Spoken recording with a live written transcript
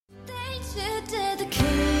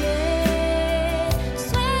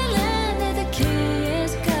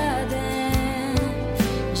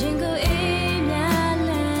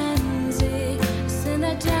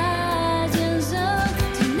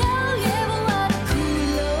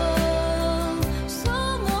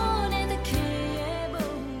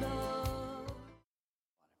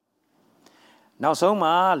နောက်ဆုံး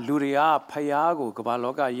မှာလူတွေကဖယားကိုကမ္ဘာ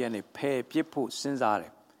လောကကြီးကနေဖယ်ပစ်ဖို့စဉ်းစားတ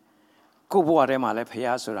ယ်ကိုယ့်ဘဝထဲမှာလည်းဖ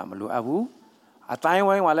ယားဆိုတာမလိုအပ်ဘူးအတိုင်း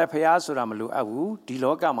ဝိုင်းမှာလည်းဖယားဆိုတာမလိုအပ်ဘူးဒီ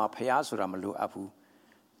လောကမှာဖယားဆိုတာမလိုအပ်ဘူး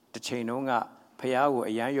တစ်ချိန်လုံးကဖယားကို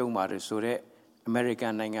အယမ်းယုံပါတယ်ဆိုတော့အမေရိက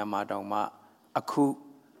န်နိုင်ငံမှာတောင်မှအခု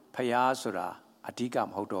ဖယားဆိုတာအဓိကမ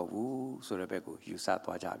ဟုတ်တော့ဘူးဆိုတဲ့ဘက်ကိုယူဆ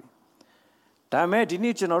သွားကြပြီဒါပေမဲ့ဒီ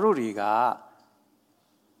နေ့ကျွန်တော်တို့တွေက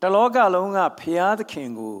တလောကလုံးကဖယားသခ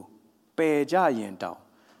င်ကိုပယ်ကြရင်တောင်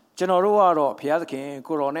ကျွန်တော်တို့ကတော့ဖယားသခင်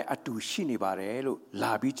ကိုရောနဲ့အတူရှိနေပါတယ်လို့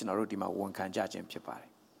လာပြီးကျွန်တော်တို့ဒီမှာဝန်ခံကြခြင်းဖြစ်ပါတယ်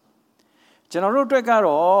ကျွန်တော်တို့အတွက်က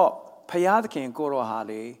တော့ဖယားသခင်ကိုရောဟာ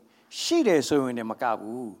လေရှိတယ်ဆိုရင်လည်းမက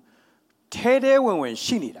ဘူးထဲထဲဝင်ဝင်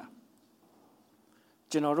ရှိနေတာ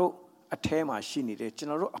ကျွန်တော်တို့အထဲမှာရှိနေတယ်ကျွန်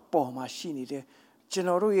တော်တို့အပေါ်မှာရှိနေတယ်ကျွန်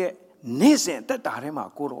တော်တို့ရဲ့နေ့စဉ်အသက်တာထဲမှာ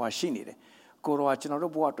ကိုရောဟာရှိနေတယ်ကိုရောဟာကျွန်တော်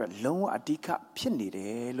တို့ဘဝအတွက်လုံးဝအဓိကဖြစ်နေတ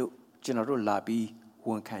ယ်လို့ကျွန်တော်တို့လာပြီးဝ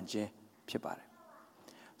န်ခံခြင်းဖြစ်ပါတယ်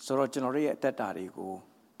ဆိုတော့ကျွန်တော်တို့ရဲ့အသက်တာတွေကို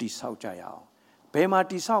တိဆောက်ကြရအောင်ဘယ်မှာ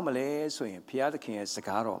တိဆောက်မလဲဆိုရင်ဘုရားသခင်ရဲ့စ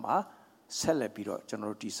ကားတော်မှာဆက်လက်ပြီးတော့ကျွန်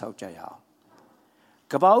တော်တို့တိဆောက်ကြရအောင်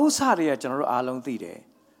ကပ္ပဥစ္စာတွေကကျွန်တော်တို့အားလုံးသိတယ်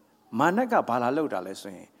မာနကဘာလာလောက်တာလဲ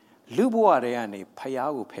ဆိုရင်လူဘဝတွေကနေဖ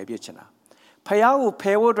ယားကိုဖယ်ပြစ်ချင်တာဖယားကိုဖ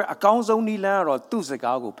ယ်ဖို့အတွက်အကောင်းဆုံးနည်းလမ်းကတော့သူ့စ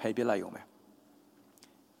ကားကိုဖယ်ပြစ်လိုက်ရုံပဲ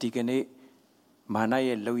ဒီကနေ့မာန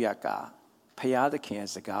ရဲ့လောက်ရကဖယားသခင်ရဲ့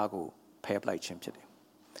စကားကိုဖယ်ပလိုက်ခြင်းဖြစ်တယ်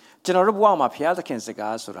ကျွန်တော်တို့ဘဝမှာဖယားသခင်စ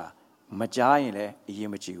ကားဆိုတာမကြားရင်လည်းအရေး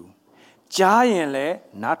မကြီးဘူးကြားရင်လည်း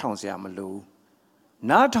နားထောင်စရာမလိုဘူး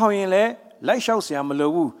နားထောင်ရင်လည်းလိုက်လျှောက်စရာမလို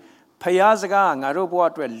ဘူးဖယားစကားကငါတို့ဘဝ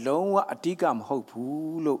အတွက်လုံးဝအဓိကမဟုတ်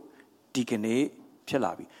ဘူးလို့ဒီကနေ့ဖြစ်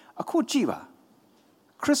လာပြီအခုကြည့်ပါ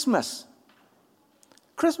ခရစ်မတ်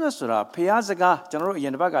ဆိုတာဖယားစကားကျွန်တော်တို့အရ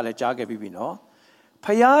င်တစ်ပတ်ကလည်းကြားခဲ့ပြီးပြီနော်ဖ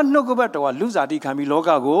ယားနှုတ်ကပတ်တော်ကလူစားတိခံပြီးလောက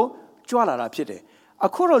ကိုကြွလာတာဖြစ်တယ်အ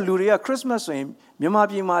ခုတော့လူတွေကခရစ်မတ်ဆိုရင်မြန်မာ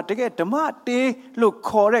ပြည်မှာတကယ်ဓမ္မတေးလို့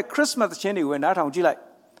ခေါ်တဲ့ခရစ်မတ်သချင်းတွေကိုနားထောင်ကြည့်လိုက်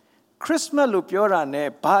ခရစ်မတ်လို့ပြောတာနဲ့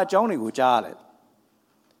ဘာအကြောင်းတွေကိုကြားရလဲ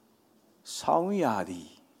ဆောင်းရာသီ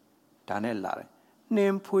ဒါနဲ့လာတယ်နှ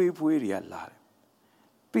င်းဖွေးတွေကလာတယ်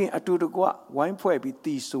ပြီးရင်အတူတကွဝိုင်းဖွဲ့ပြီး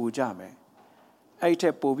တီဆိုကြမယ်အဲ့ထ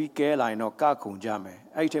က်ပိုပြီးကဲလာရင်တော့ကခုန်ကြမယ်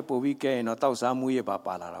အဲ့ထက်ပိုပြီးကဲရင်တော့တောက်စားမှုရ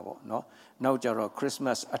ပါလာတာပေါ့နော်နောက်ကြတော့ခရစ်မ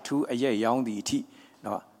တ်အထူးအရက်ရောင်းသည်အထိ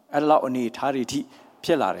နော်အဲ့လောက်အနေထားတွေအထိဖြ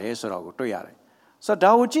စ်လာတယ်ဆိုတော့ကိုတွေ့ရတယ်ဆို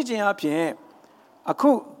တော့ဒါကိုကြည့်ခြင်းအပြင်အခု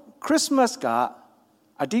ခရစ်မတ်က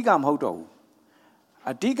အဓိကမဟုတ်တော့ဘူး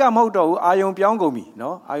အဓိကမဟုတ်တော့ဘူးအာယုံပြောင်းကုန်ပြီ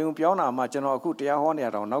နော်အာယုံပြောင်းတာမှကျွန်တော်အခုတရားဟောနေရ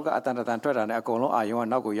တော့နောက်ကအတန်ထွက်တာနဲ့အကုန်လုံးအာယုံက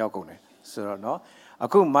နောက်ကိုရောက်ကုန်တယ်ဆိုတော့နော်အ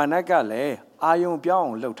ခုမာနကလည်းအာယုံပြောင်း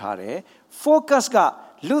အောင်လှုပ်ထားတယ် focus က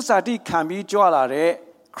လူစားတိခံပြီးကြွလာတဲ့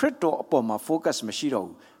ခရစ်တော်အပေါ်မှာ focus မရှိတော့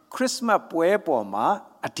ဘူးခရစ်မတ်ပွဲပေါ်မှာ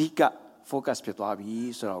အဓိက focus ဖြစ်သွားပြီ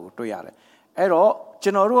ဆိုတော့ကိုတွေ့ရတယ်အဲ့တော့ကျွ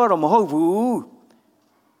န်တော်တို့ကတော့မဟုတ်ဘူး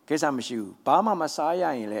ကိစ္စမရှိဘူးဘာမှမစားရ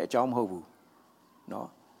ရင်လည်းအကြောင်းမဟုတ်ဘူးเนาะ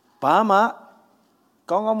ဘာမှ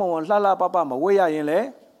ကောင်းကောင်းမွန်မွန်လှလှပပမဝတ်ရရင်လည်း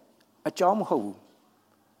အကြောင်းမဟုတ်ဘူး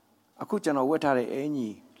အခုကျွန်တော်ဝတ်ထားတဲ့အင်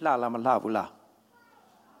ကြီးလှလားမလှဘူးလား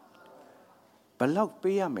ဘယ်လောက်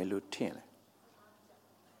ပေးရမယ်လို့ထင်လဲ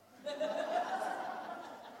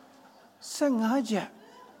15ချက်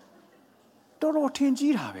တော်တော်ထင်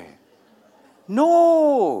ကြီးတာပဲ no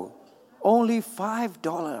only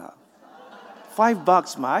 $5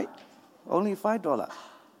 mate only $5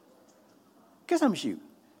ကိစ္စမရှိဘူး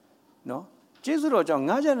နော်ကျေးဇူးတော်ကြောင့်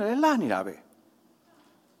9ချက်နဲ့လှနေတာပဲ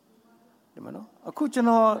ဒီမှာနော်အခုကျွန်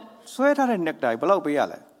တော်ဆွဲထားတဲ့ necktie ဘယ်လောက်ပေးရ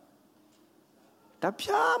လဲဒါ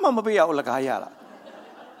ဖြားမှမပေးရဘူးလကားရလား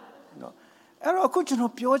နော်အဲ့တော့အခုကျွန်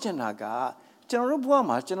တော်ပြောချင်တာကကျွန်တော်တို့ဘဝ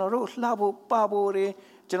မှာကျွန်တော်တို့လှဖို့ပဖို့တွေ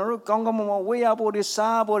ကျွန်တော်တို့ကောင်းကောင်းမွန်မွန်ဝေးရဖို့တွေ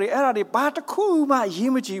စားဖို့တွေအဲ့ဒါတွေဘာတစ်ခုမှအ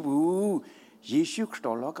ရေးမကြီးဘူးယေရှုခရစ်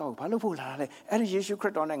တော်လောကကိုဘာလို့ဖို့လာတာလဲအဲ့ဒီယေရှုခရ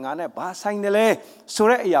စ်တော်နဲ့ငါနဲ့ဘာဆိုင်တယ်လဲဆို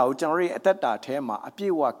တဲ့အရာကိုကျွန်တော်တို့ရဲ့အသက်တာထဲမှာအပြ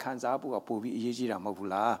ည့်အဝခံစားဖို့ကပိုပြီးအရေးကြီးတာမဟုတ်ဘူး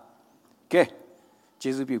လားကဲ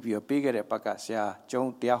ကျေးဇူးပြုပြီးပေးခဲ့တဲ့ဘက်ကဆရာကျုံ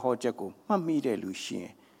တရားဟောချက်ကိုမှတ်မိတဲ့လူရှိရ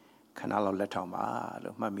င်ခဏလောက်လက်ထောင်ပါ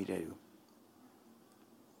လို့မှတ်မိတဲ့လူ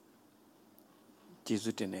ကျေး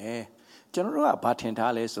ဇူးတင်တယ်ကျွန်တော်တို့ကဘာထင်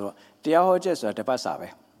ထားလဲဆိုတော့တရားဟောချက်ဆိုတာတစ်ပတ်စာပဲ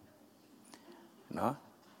နော်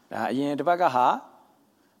ဒါအရင်တစ်ပတ်က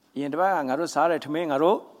ငါတို့စားတဲ့ထမင်းငါ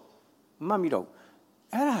တို့မှတ်မိတော့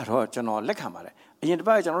အဲ့ဒါတော့ကျွန်တော်လက်ခံပါတယ်အရင်တစ်ပ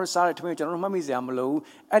တ်ကကျွန်တော်တို့စားတဲ့ထမင်းကျွန်တော်တို့မှတ်မိစရာမလိုဘူး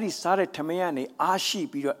အဲ့ဒီစားတဲ့ထမင်းကနေအားရှိ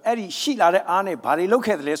ပြီးတော့အဲ့ဒီရှိလာတဲ့အားနဲ့ဘာတွေလုပ်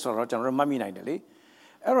ခဲ့တယ်လဲဆိုတော့ကျွန်တော်တို့မှတ်မိနိုင်တယ်လေ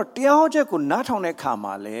အဲ့တော့တရားဟောချက်ကိုနားထောင်တဲ့ခါ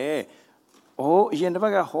မှာလေအရင်တစ်ပ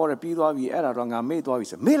တ်ကဟောတယ်ပြီးသွားပြီအဲ့ဒါတော့ငါမေ့သွားပြီ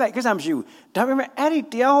ဆိုမေ့လိုက်ကိစ္စမရှိဘူးဒါပေမဲ့အဲ့ဒီ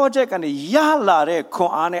တရားဟောချက်ကနေရလာတဲ့ခွ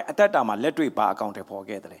န်အားနဲ့အတ္တမှာလက်တွေ့ပါအကောင့်တွေပေါ်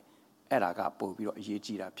ခဲ့တယ်လေအဲ့ဒါကပို့ပြီးတော့အရေး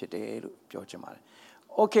ကြီးတာဖြစ်တယ်လို့ပြောချင်ပါတယ်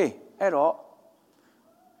โอเคအဲ့တော့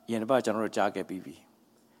ယင်တစ်ပတ်ကျွန်တော်တို့ကြားခဲ့ပြီးပြီ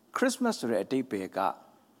Christmas ဆိုတဲ့အတိတ်ပဲက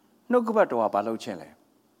နှုတ်ကပတ်တော်ကဘာလုပ်ခြင်းလဲ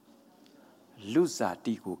လူစား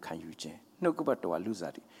တီကိုခံယူခြင်းနှုတ်ကပတ်တော်ကလူ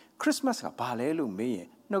စားတီ Christmas ကဘာလဲလို့မေးရင်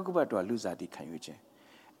နှုတ်ကပတ်တော်ကလူစားတီခံယူခြင်း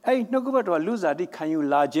အဲ့နှုတ်ကပတ်တော်ကလူစားတီခံယူ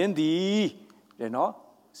လာခြင်းသည်တဲ့နော်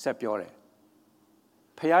ဆက်ပြောတယ်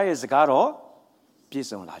ဖခင်ရဲ့စကားတော်ပြည့်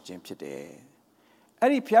စုံလာခြင်းဖြစ်တယ်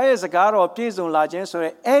အဲ့ဒီဖခင်ရဲ့စကားတော်ပြည့်စုံလာခြင်းဆိုရဲ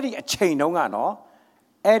အဲ့ဒီအချိန်တုန်းကနော်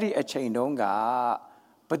အဲ့ဒီအချိန်တုန်းက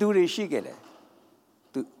ဘသူတွေရှိခဲ့လဲ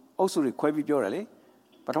သူအုပ်စုတွေခွဲပြီးပြောတယ်လေ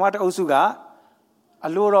ပထမတစ်အုပ်စုကအ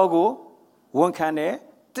လိုတော်ကိုဝန်ခံတဲ့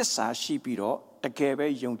သစ္စာရှိပြီးတော့တကယ်ပဲ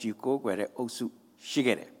ယုံကြည်ကိုးကွယ်တဲ့အုပ်စုရှိ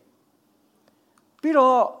ခဲ့တယ်ပြီး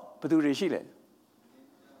တော့ဘသူတွေရှိလဲ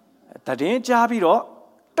တည်င်းကြားပြီးတော့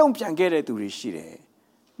တုံ့ပြန်ခဲ့တဲ့သူတွေရှိတယ်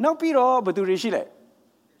နောက်ပြီးတော့ဘသူတွေရှိလဲ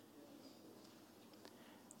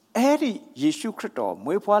အဲ့ဒီယေရှုခရစ်တော်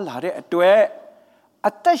မွေးဖွားလာတဲ့အတွက်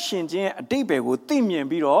အသက်ရှင်ခြင်းအတိတ်ပဲကိုသိမြင်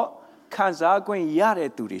ပြီးတော့ခံစား권ရတဲ့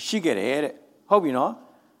သူတွေရှိခဲ့တယ်တဲ့ဟုတ်ပြီနော်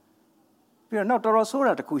ပြီးတော့နောက်တော်တော်ဆိုး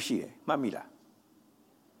တာတစ်ခုရှိတယ်မှတ်မိလား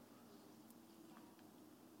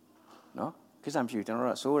နော်ကိစ္စမရှိဘူးကျွန်တော်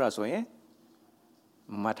တို့ဆိုးတာဆိုရင်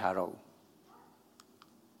မတ်ထားတော့ဘူး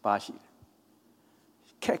ပါရှိတယ်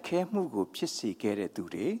ခက်ခဲမှုကိုဖြစ်စေခဲ့တဲ့သူ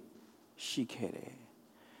တွေရှိခဲ့တယ်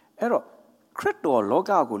အဲ့တော့ခရစ်တော်လော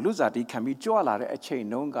ကကိုလူစားတီးခံပြီးကြွလာတဲ့အချိန်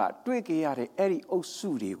တုန်းကတွေ့ကြရတဲ့အဲ့ဒီအုပ်စု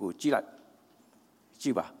တွေကိုကြည့်လိုက်ကြ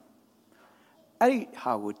ည့်ပါအဲ့ဒီ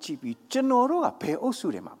ဟာကိုကြည့်ပြီးကျွန်တော်တို့ကဘယ်အုပ်စု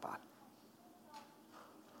တွေမှာပါ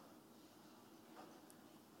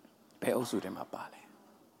ဘယ်အုပ်စုတွေမှာပါလဲ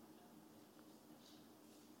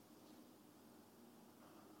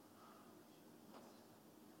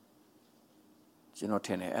ကျွန်တော်ထ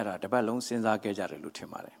င်တယ်အဲ့ဒါတစ်ပတ်လုံးစဉ်းစားခဲ့ကြတယ်လို့ထင်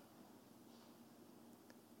ပါတယ်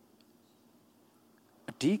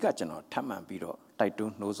အဓိကကျွန်တော်ထပ်မံပြီးတော့တိုက်တွ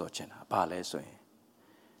န်းနှိုးဆော်ချင်တာဘာလဲဆိုရင်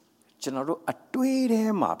ကျွန်တော်တို့အတွေးထဲ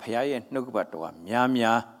မှာဘုရားရဲ့နှုတ်ကပတ်တော်ကများ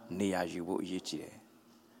များနေရာယူဖို့အရေးကြီးတယ်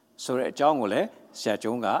ဆိုတဲ့အကြောင်းကိုလည်းဆရာ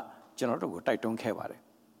ကျုံးကကျွန်တော်တို့ကိုတိုက်တွန်းခဲ့ပါတယ်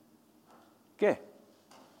ကဲ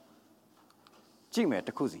ကြည့်မယ်တ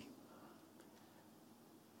စ်ခုစီ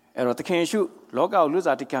အဲ့တော့သခင်ယေရှုလောကကိုလူ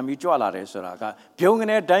စားတီးခံပြီးကြွလာတယ်ဆိုတာကပြုံးက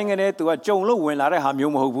နေတိုင်းကနေသူကကြုံလို့ဝင်လာတဲ့ဟာ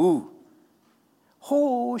မျိုးမဟုတ်ဘူး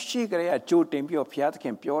ဟိုးရှိကြတဲ့ကြိုတင်ပြီးတော့ဘုရားသခ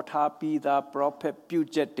င်ပြောထားပြီးသား prophet ပြု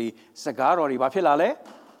ချက်တွေစကားတော်တွေဘာဖြစ်လာလဲ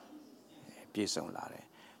ပြည့်စုံလာတယ်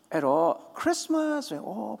အဲ့တော့ Christmas ဆိုရင်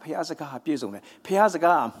ဘုရားစကားဟာပြည့်စုံတယ်ဘုရားစ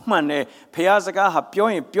ကားဟာမှန်တယ်ဘုရားစကားဟာပြော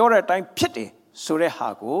ရင်ပြောတဲ့အတိုင်းဖြစ်တယ်ဆိုတဲ့ဟာ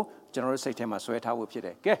ကိုကျွန်တော်တို့စိတ်ထဲမှာဆွဲထားဖို့ဖြစ်တ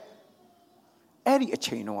ယ်ကဲအဲ့ဒီအ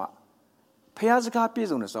ချိန်တော့ဖျားစကားပြည့်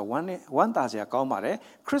စုံတယ်ဆိုတော့ဝမ်းသာစရာကောင်းပါတယ်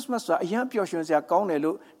ခရစ်စမတ်ဆိုတာအရန်ပျော်ရွှင်စရာကောင်းတယ်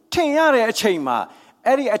လို့ထင်ရတဲ့အချိန်မှာ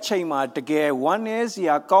အဲ့ဒီအချိန်မှာတကယ်ဝမ်းနည်းစ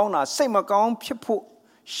ရာကောင်းတာစိတ်မကောင်းဖြစ်ဖို့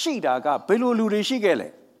ရှိတာကဘယ်လိုလူတွေရှိခဲ့လဲ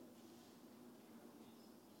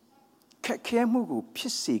ခက်ခဲမှုကိုဖြ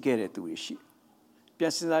စ်စေခဲ့တဲ့သူတွေရှိပြ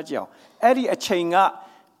န်စဉ်းစားကြည့်အောင်အဲ့ဒီအချိန်က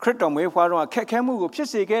ခရစ်တော်မွေးဖွားတော့ခက်ခဲမှုကိုဖြစ်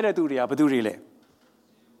စေခဲ့တဲ့သူတွေကဘယ်သူတွေလဲ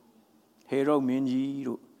ဟေရုမင်းကြီး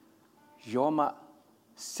တို့ယောမ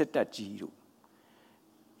စစ်တပ်ကြီးတို့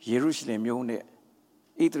ယေရုရှလင်မြို့နဲ့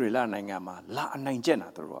ဣသရေလနိုင်ငံမှာလာအနိုင်ကျင့်တာ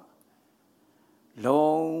တို့က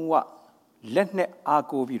လုံးဝလက်နဲ့အား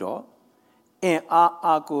ကိုးပြီးတော့အင်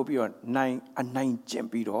အားကိုးပြီးတော့အနိုင်ကျင့်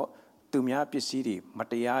ပြီးတော့သူများပစ္စည်းတွေမ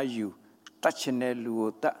တရားယူတတ်ချင်တဲ့လူကို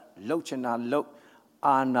တတ်လှုပ်ချင်တာလှုပ်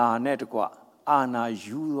အာဏာနဲ့တကွအာဏာ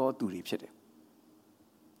ယူသောသူတွေဖြစ်တယ်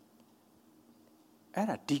အဲ့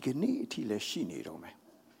ဒါဒီကနေ့အထိလည်းရှိနေတော့မယ်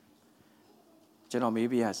ကျွန်တော်မေး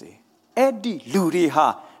ပြရစေအဲ့ဒီလူတွေဟာ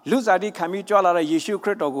လူစားတီးခံပြီးကြွလာတဲ့ယေရှုခရ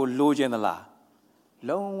စ်တော်ကိုလိုချင်သလား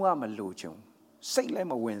လုံးဝမလိုချင်စိတ်လည်း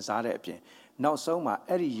မဝင်စားတဲ့အပြင်နောက်ဆုံးမှာ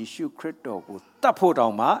အဲ့ဒီယေရှုခရစ်တော်ကိုတတ်ဖို့တော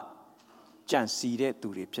င်မှကြံစီတဲ့သူ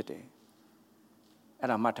တွေဖြစ်တယ်အဲ့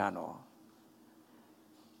ဒါမှတ်ထားနော်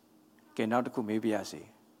ကဲနောက်တစ်ခုမေးပြရစေ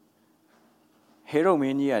ဟေရုမ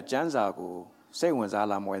င်းကြီးကကျမ်းစာကိုစိတ်ဝင်စား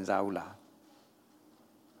လားမဝင်စားဘူးလား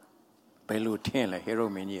ဘယ်လိုထင်လဲဟေရု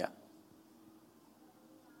မင်းကြီးက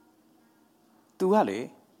သူကလေ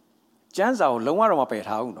ကျမ်းစာကိုလုံးဝတော့မပယ်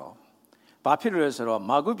ထားဘူးနော်ဘာဖြစ်လို့လဲဆိုတော့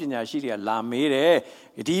မာကုပညာရှိတွေကလာမေးတယ်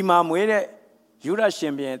ဒီမှာမွေးတဲ့ယူရရှ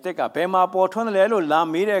င်ပြန်အသက်ကဘယ်မှာပေါ်ထွန်းတယ်လဲလို့လာ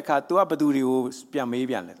မေးတဲ့အခါ तू ကဘသူတွေကိုပြန်မေး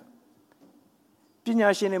ပြန်လဲပညာ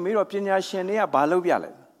ရှင်တွေမေးတော့ပညာရှင်တွေကဘာလုပ်ပြ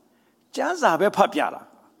လဲကျမ်းစာပဲဖတ်ပြတာ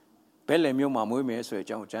ဘယ်လေမျိုးမှာမွေးမယ်ဆိုတဲ့အ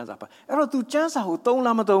ကြောင်းကျမ်းစာဖတ်အဲ့တော့ तू ကျမ်းစာကိုသုံး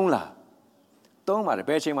လားမသုံးလားသုံးပါတယ်ဘ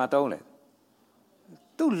ယ်အချိန်မှာသုံးလဲ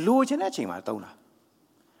तू လိုချင်တဲ့အချိန်မှာသုံးတာ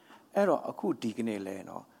အဲ့တော့အခုဒီကနေ့လဲ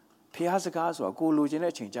နော်ဖျားစကားဆိုတာကိုလိုချင်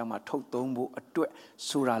တဲ့အချိန်ကျမှထုတ်သုံးဖို့အတွက်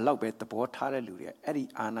ဆိုတာလောက်ပဲသဘောထားတဲ့လူတွေအဲ့ဒီ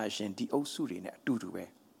အာနာရှင်ဒီအုပ်စုတွေနဲ့အတူတူပဲ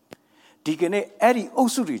ဒီကနေ့အဲ့ဒီအု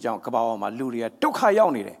ပ်စုတွေကြောင့်ကမ္ဘာပေါ်မှာလူတွေကဒုက္ခရော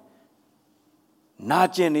က်နေတယ်နာ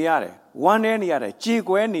ကျင်နေရတယ်ဝမ်းနည်းနေရတယ်ကြေ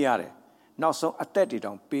ကွဲနေရတယ် နောက်ဆုံးအသက်တွေ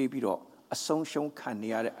တောင်ပေးပြီးတော့အဆုံးရှုံးခံနေ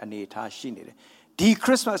ရတဲ့အနေအထားရှိနေတယ်ဒီခရ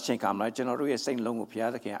စ်စမတ်ချိန်ကမှကျွန်တော်တို့ရဲ့စိတ်လုံးကိုဘု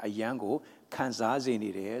ရားသခင်အယံကိုခံစားစေနေ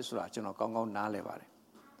တယ်ဆိုတာကျွန်တော်ကောင်းကောင်းနားလည်ပါတယ်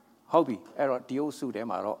ဟုတ်ပြီအဲ့တော့ဒီအုပ်စုထဲ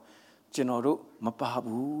မှာတော့ကျွန်တော်တို့မပါ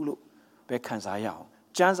ဘူးလို့ပဲခံစားရအောင်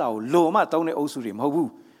ကျမ်းစာကိုလိုမှသုံးတဲ့အုပ်စုတွေမဟုတ်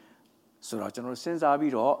ဘူးဆိုတော့ကျွန်တော်စဉ်းစား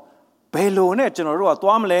ပြီးတော့ဘယ်လိုနဲ့ကျွန်တော်တို့က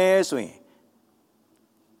သွားမလဲဆိုရင်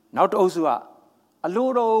နောက်တစ်အုပ်စုကအလို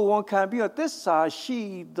တော်ဝန်ခံပြီးတော့သစ္စာရှိ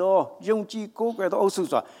သောယုံကြည်ကိုးကွယ်သောအုပ်စု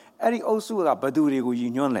ဆိုတာအဲ့ဒီအုပ်စုကဘယ်သူတွေကိုယ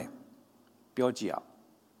ဉ်ညွှန်းလဲပြောကြည့်အောင်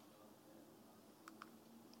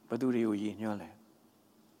ဘယ်သူတွေကိုယဉ်ညွှန်းလဲ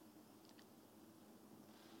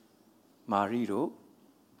မာရိတို့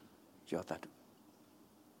ယောသတ်တို့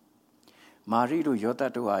မာရိတို့ယောသ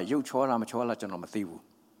တ်တို့ဟာရုပ်ချောလားမချောလားကျွန်တော်မသိဘူး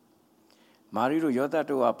မာရိတို့ယောသတ်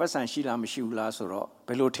တို့ကပတ်စံရှိလားမရှိဘူးလားဆိုတော့ဘ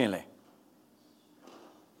ယ်လိုထင်လဲ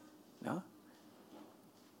နော်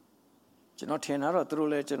ကျွန်တော်ထင်တာတော့သူတို့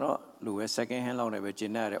လည်းကျွန်တော်လူပဲ second hand လောက်နဲ့ပဲကျ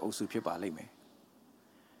င်နေရတဲ့အုပ်စုဖြစ်ပါလိမ့်မယ်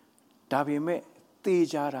ဒါပေမဲ့တေ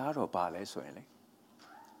ချာတာတော့ပါလဲဆိုရင်လေ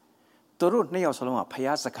သူတို့နှစ်ယောက်စလုံးက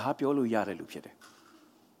ဖျားစကားပြောလို့ရတယ်လို့ဖြစ်တယ်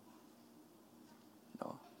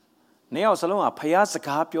နော်နှစ်ယောက်စလုံးကဖျားစ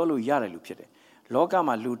ကားပြောလို့ရတယ်လို့ဖြစ်တယ်လောက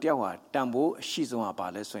မှာလူတယောက်ဟာတန်ဖိုးအရှိဆုံးကပါ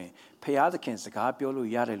လဲဆိုရင်ဖျားသခင်စကားပြောလို့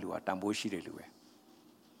ရတဲ့လူဟာတန်ဖိုးရှိတဲ့လူပဲ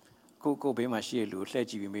ကိုဘေးမှာရှိတဲ့လူကိုလှည့်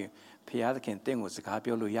ကြည့်ပြီးမေးဖျားသခင်တင့်ကိုစကား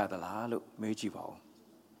ပြောလို့ရသလားလို့မေးကြည့်ပါဦး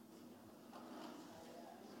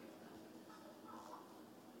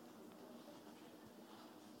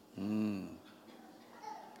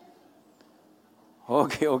โ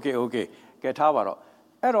อเคကဲထားပါတော့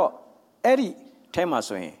အဲ့တော့အဲ့ဒီထဲမှာ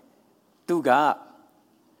ဆိုရင်သူက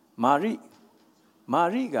မာ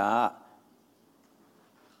ရိက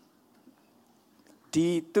ဒီ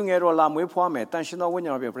သူငယ်တော်လာမွေးဖွားမယ်တန်ရှင်တော်ဝိ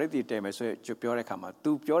ညာဉ်တော်ပြပြိတ္တိတဲမယ်ဆိုရပြောတဲ့အခါမှာ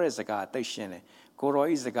သူပြောတဲ့စကားသိရှင်းတယ်ကိုရော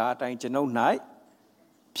ဤစကားအတိုင်းကျွန်ုပ်၌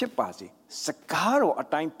ဖြစ်ပါစေစကားတော်အ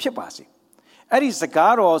တိုင်းဖြစ်ပါစေအဲ့ဒီစ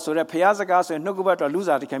ကားတော်ဆိုတဲ့ဖျားစကားဆိုရင်နှုတ်ကပတ်တော်လူ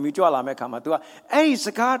စားတခံပြီးကြွလာမဲ့အခါမှာ तू ကအဲ့ဒီစ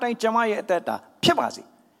ကားအတိုင်းကျမရဲ့အသက်တာဖြစ်ပါစေ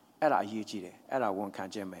အဲ့ဒါအရေးကြီးတယ်အဲ့ဒါဝန်ခံ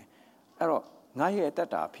ခြင်းပဲအဲ့တော့ငါရဲ့အသက်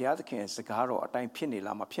တာဖျားသခင်စကားတော်အတိုင်းဖြစ်နေ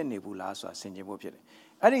လားမဖြစ်နေဘူးလားဆိုတာဆင်ခြင်ဖို့ဖြစ်တယ်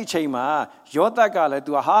အဲ့ဒီအချိန်မှာယောသတ်ကလည်း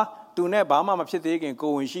तू ဟာသူနဲ့ဘာမှမဖြစ်သေးခင်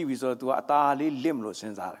ကိုဝင်ရှိပြီဆိုတော့ तू ကအသာလေးလစ်မလို့စ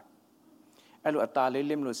ဉ်းစားတယ်အဲ့လိုအသာလေး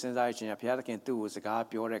လစ်မလို့စဉ်းစားရခြင်းကဘုရားသခင်သူ့ကိုစကား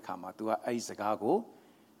ပြောတဲ့အခါမှာ तू ကအဲ့ဒီစကားကို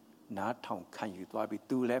နားထောင်ခံယူသွားပြီး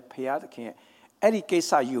तू လည်းဘုရားသခင်ရဲ့အဲ့ဒီကိစ္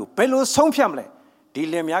စကြီးကိုဘယ်လိုဆုံးဖြတ်မလဲဒီ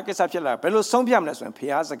လင်မယားကိစ္စဖြစ်လာဘယ်လိုဆုံးဖြတ်မလဲဆိုရင်ဘု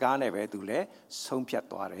ရားစကားနဲ့ပဲ तू လည်းဆုံးဖြတ်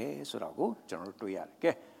သွားတယ်ဆိုတော့ကိုကျွန်တော်တို့တွေ့ရတယ်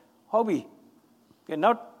ကဲဟုတ်ပြီကဲ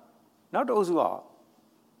နောက်တစ်အုပ်စုက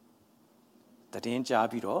တည်င်းကြား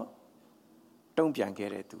ပြီးတော့တုံ့ပြန်ခဲ့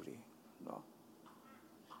တဲ့သူတွေနော်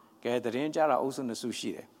ကဲတည်င်းကြားတာအုပ်စုနှစ်စုရှိ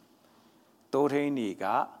တယ်တိုးထိန်တွေက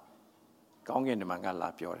ကောင်းကင်တမန်ကလာ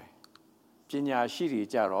ပြောတယ်ပညာရှိတွေ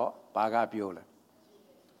ကြတော့ဘာကပြောလဲ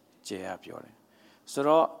ကျေကပြောတယ်ဆို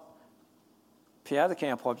တော့ဘုရားသခ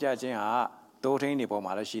င်ဖော်ပြခြင်းဟာတိုးထိန်တွေပေါ်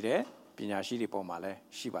မှာလည်းရှိတယ်ပညာရှိတွေပေါ်မှာလည်း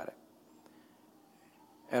ရှိပါတယ်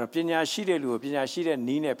အဲ့တော့ပညာရှိတဲ့လူကိုပညာရှိတဲ့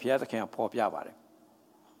နီးနဲ့ဘုရားသခင်ကဖော်ပြပါတယ်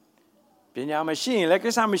ပညာမရှိရင်လည်းကိ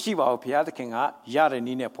စ္စမရှိပါဘူးဘုရားသခင်ကရတဲ့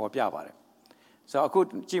နီးနဲ့ဖော်ပြပါတယ်ဆိုတော့အခု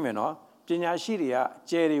ကြည့်မယ်နော်ပညာရှိတွေက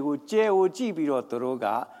ကျဲတွေကိုကြည့်ပြီးတော့သူတို့က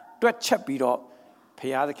တွက်ချက်ပြီးတော့ဘု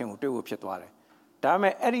ရားသခင်ကိုတွေ့ဖို့ဖြစ်သွားတယ်ဒါပေ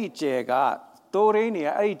မဲ့အဲ့ဒီကျဲကတိုးရင်းတွေက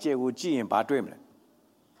အဲ့ဒီကျဲကိုကြည့်ရင်ဘာတွေ့မလဲ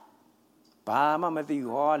ဘာမှမသိ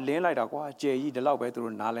ဘူးဟောလင်းလိုက်တာကွာကျဲကြီးဒီလောက်ပဲသူ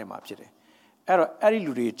တို့နားလည်မှာဖြစ်တယ်အဲ့တော့အဲ့ဒီ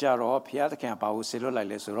လူတွေကြတော့ဘုရားသခင်ကဘာကိုဆေလွတ်လိုက်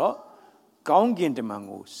လဲဆိုတော့ကောင်းကင်တမန်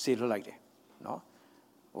ကိုဆေလွတ်လိုက်တယ်နော်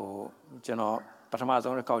ကျွန်တော်ပထမ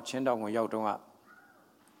ဆုံးတစ်ခေါက်ချင်းတောင်ကိုရောက်တော့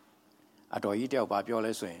အတော်ကြီးတယောက်ဘာပြော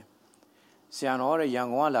လဲဆိုရင်ဆရာတော်ရဲ့ရန်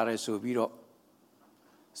ကုန်ကလာတဲ့ဆိုပြီးတော့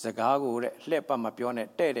စကားကိုတဲ့လှည့်ပတ်မပြောနဲ့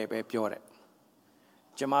တဲ့တယ်ပဲပြောတယ်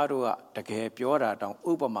ကျမတို့ကတကယ်ပြောတာတောင်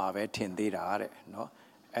ဥပမာပဲထင်သေးတာတဲ့နော်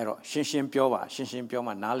အဲ့တော့ရှင်းပြောပါရှင်းပြော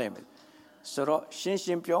မှနားလည်မယ်ဆိုတော့ရှ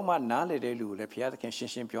င်းပြောမှနားလည်တဲ့လူကိုလည်းဘုရားသခင်ရှ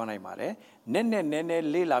င်းပြောနိုင်ပါတယ်နည်း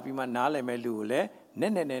လေးလာပြီးမှနားလည်မဲ့လူကိုလည်းန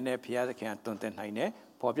ည်းဘုရားသခင်ကတွင်တင်နိုင်တယ်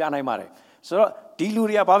ပေါ်ပြနိုင်ပါတယ်ဆိုတော့ဒီလူ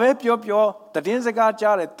တွေကဘာပဲပြောသတင်းစကား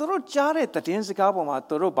ကြားတယ်သူတို့ကြားတဲ့သတင်းစကားပေါ်မှာ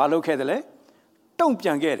သူတို့ဘာလုပ်ခဲ့တယ်လဲတုံ့ပြ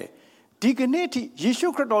န်ခဲ့တယ်ဒီကနေ့ထိယေရှု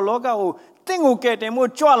ခရစ်တော်လောကကိုတင့်ကိုကယ်တင်ဖို့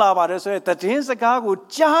ကြွလာပါတယ်ဆိုတဲ့သတင်းစကားကို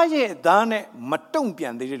ကြားရဲ့သားနဲ့မတုံ့ပြ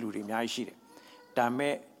န်သေးတဲ့လူတွေအများကြီးရှိတယ်ဒါပေ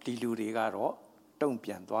မဲ့ဒီလူတွေကတော့တုံ့ပြ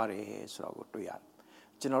န်သွားတယ်ဆိုတော့ကိုတွေ့ရတယ်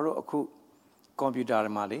ကျွန်တော်တို့အခုကွန်ပျူတာ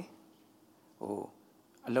မှာလေ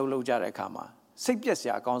အလုပ်လုပ်ကြတဲ့အခါမှာစိတ်ပြက်စ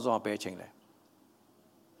ရာအကောင်းဆုံးပဲချိန်လဲ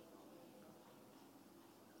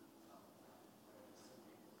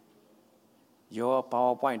your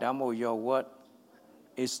PowerPoint ဒါမှမဟုတ် your word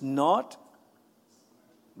is not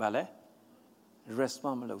ဘာလဲ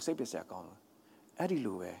respond မလို့စိတ်ပျက်စရာကောင်းတယ်အဲ့ဒီ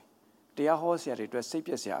လိုပဲ တရားဟောဆရာတွေအတွက်စိတ်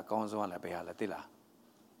ပြည့်စရာအကောင်းဆုံးကလည်းဘယ်ဟာလဲသိလား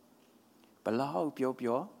ဘလောက်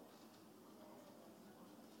ပြော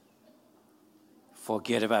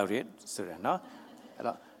forget about it ဆိုရနော်အဲ့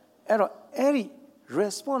တော့အဲ့ဒီ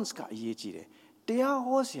response ကအရေးကြီးတယ်တရား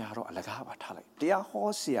ဟောဆရာတော့အလကားပါထားလိုက်တရားဟော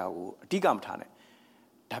ဆရာကိုအဓိကမထားနဲ့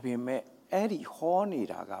ဒါပေမဲ့အဲ့ဒီဟောနေ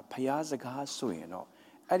တာကဘုရားစကားဆိုရင်တော့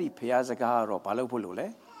အဲ့ဒီဘုရားစကားကတော့ဘာလို့ဖို့လို့လဲ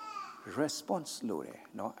response လို့တယ်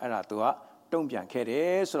နော်အဲ့ဒါသူကတုံ့ပြန်ခဲ့တ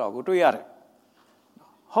ယ်ဆိုတော့ကိုတွေ့ရတယ်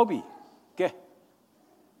ဟုတ်ပြီကဲ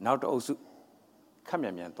နောက်တစ်အုပ်စုခက်မြ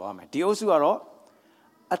န်သွားမယ်ဒီအုပ်စုကတော့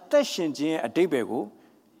အသက်ရှင်ခြင်းအတိတ်ပဲကို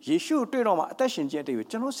ယေရှုတွေ့တော့မှအသက်ရှင်ခြင်းအတိတ်ပဲ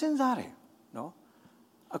ကျွန်တော်စဉ်းစားတယ်နော်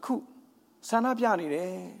အခုဆန္ဒပြနေတ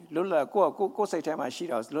ယ်လွတ်လပ်ကိုစိတ်ထဲမှာရှိ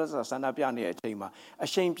တာလွတ်လပ်ဆန္ဒပြနေတဲ့အချိန်မှာအ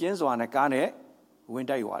ရှိန်ပြင်းစွာနဲ့ကားနဲ့ဝင်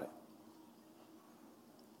တိုက်သွားတယ်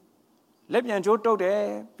လက်ပြန်ကျိုးတုတ်တယ်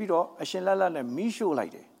ပြီးတော့အရှင်လက်နဲ့မီးရှို့လို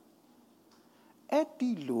က်တယ်အဲ့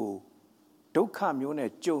ဒီလိုဒုက္ခမျိုးနဲ့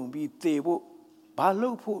ကြုံပြီးသေဖို့ဘာ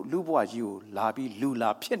လို့ဖို့လူဘဝကြီးကိုလာပြီးလူလာ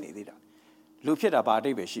ဖြစ်နေသေးတာလူဖြစ်တာဘာအ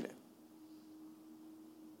တိတ်ပဲရှိလဲ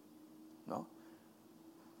နော်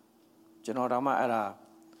ကျွန်တော်တော့မှအဲ့ဒါ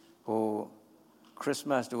ဟို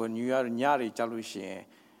Christmas တို့ New Year ညတွေကြောက်လို့ရှိရင်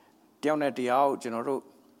တယောက်နဲ့တယောက်ကျွန်တော်တို့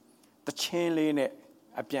တချင်းလေးနဲ့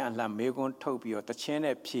အပြန်အလှန်မေးခွန်းထုတ်ပြီးတော့တချင်း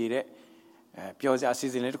နဲ့ဖြေတဲ့ပြောစရာအစီ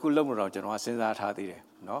အစဉ်လေးတစ်ခုလုပ်လို့တော့ကျွန်တော်ကစဉ်းစားထားသေးတယ်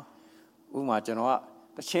နော်ဥပမာကျွန်တော်က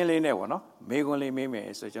တချင်းလေးနဲ့ပေါ့နော်မေးခွန်းလေးမေးမယ်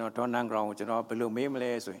ဆိုကျွန်တော်ဒေါ်နန်ဂရောင်ကိုကျွန်တော်ဘယ်လိုမေးမ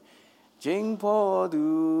လဲဆိုရင်ဂျင်းဖို့သူ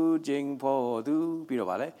ပြီးတော့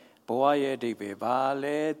ဗာလဲဘဝရဲ့အဓိပ္ပာယ်ဘာ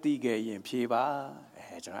လဲသိခဲ့ရင်ဖြေပါ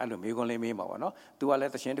ကျွန်တော်အဲ့လိုမေးခွန်းလေးမေးမှာပေါ့နော်သူကလ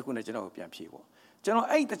ည်းတချင်းတစ်ခုနဲ့ကျွန်တော်ကိုပြန်ဖြေပေါ့ကျွန်တော်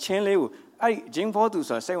အဲ့တချင်းလေးကိုအဲ့ဂျင်းဖို့သူ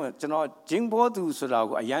ဆိုတာစိတ်ဝင်ကျွန်တော်ဂျင်းဖို့သူဆိုတာ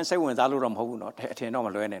ကိုအရန်စိတ်ဝင်စားလို့တော့မဟုတ်ဘူးနော်အထင်တော့မ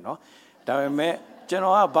လွဲနဲ့နော်ဒါပေမဲ့ကျွန်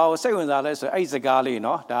တော်ကဘာကိုစိတ်ဝင်စားလဲဆိုအဲ့စကားလေး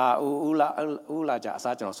နော်ဒါဦးလာကြအ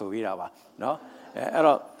စားကျွန်တော်ဆိုပေးတာပါနော်အဲ့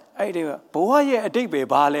တော့အဲ့ဒီဘဝရဲ့အတိတ်ပဲ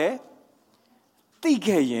ဘာလဲသိ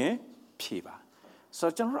ခဲ့ရင်ဖြေပါဆို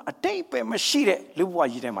တော့ကျွန်တော်အတိတ်ပဲမရှိတဲ့လူဘဝ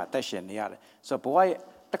ကြီးထဲမှာတက်ရှင်နေရတယ်ဆိုတော့ဘဝရဲ့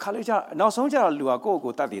တစ်ခါလေးကျနောက်ဆုံးကျတော့လူကကိုယ့်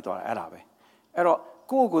ကိုယ်တတ်တည်သွားတာအဲ့ဒါပဲအဲ့တော့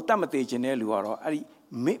ကိုယ့်ကိုယ်တတ်မတည်ခြင်းတဲ့လူကတော့အဲ့ဒီ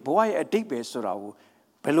ဘဝရဲ့အတိတ်ပဲဆိုတာကို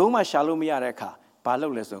ဘယ်လို့မှရှာလို့မရတဲ့အခါဘာလု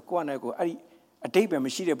ပ်လဲဆိုတော့ကိုယ့်အနေကိုအဲ့ဒီအတိတ်ပဲမ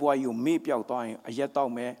ရှိတဲ့ဘဝကြီးကိုမေ့ပြောက်သွားရင်အရက်တော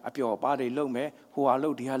က်မယ်အပျော်ပါးတွေလုပ်မယ်ဟိုဟာလု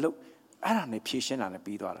ပ်ဒီဟာလုပ်အဲ့ဒါနဲ့ဖြည့်ရှင်းတာနဲ့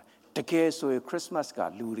ပြီးသွားတာတကယ်ဆိုရင်ခရစ်စမတ်က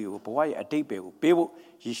လူတွေကိုဘဝရဲ့အတိတ်ပဲကိုပေးဖို့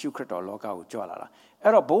ယေရှုခရစ်တော်လောကကိုကြွလာတာ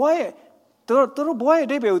အဲ့တော့ဘဝရဲ့သူတို့ဘဝရဲ့အ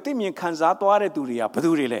တိတ်ပဲကိုသိမြင်ခံစားသွားတဲ့သူတွေကဘယ်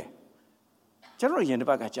သူတွေလဲကျွန်တော်ရင်တစ်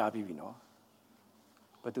ပတ်ကကြားပြီးပြီနော်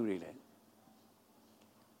ဘယ်သူတွေလဲ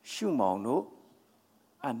ရှုမောင်တို့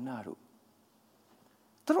အန္နာတို့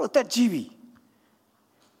သူတို့အသက်ကြီးပြီ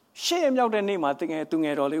ရှေ့မြောက်တဲ့နေ့မှာသူင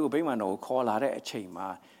ယ်တော်လေးကိုဗိမာန်တော်ကိုခေါ်လာတဲ့အချိန်မှာ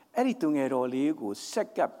အဲ့ဒီသူငယ်တော်လေးကိုဆက်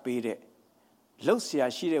ကပ်ပေးတဲ့လှုပ်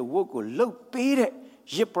ရှားရှိတဲ့ဝတ်ကိုလှုပ်ပေးတဲ့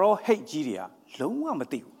ရစ်ပရောဟိတ်ကြီးတွေကလုံးဝမ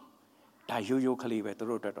သိဘူးဒါရိုးကလေးပဲသူ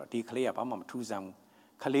တို့အတွက်တော့ဒီကလေးကဘာမှမထူးဆန်းဘူး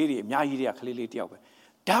ကလေးတွေအများကြီးတွေကကလေးလေးတယောက်ပဲ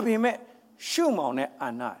ဒါပေမဲ့ရှုမောင်နဲ့အ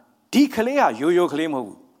န္နာဒီကလေးကရိုးကလေးမဟုတ်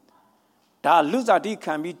ဘူးဒါလူစားတိ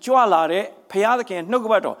ခံပြီးကြွလာတဲ့ဖျားသခင်နှုတ်က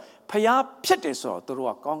ပတ်တော်ဖျားဖြစ်တယ်ဆိုတော့သူတို့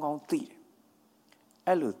ကကောင်းကောင်းသိတယ်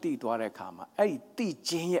အဲ့လိုသိသွားတဲ့အခါမှာအဲ့ဒီသိ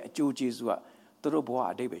ခြင်းရဲ့အကျိုးကျေးဇူးကသူတို့ဘဝ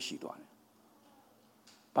အတိတ်ပဲရှိသွားတယ်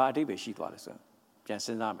ဘာအတိတ်ပဲရှိသွားလဲဆိုပြန်စ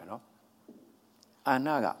ဉ်းစားမယ်နော်အာ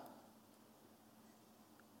နာက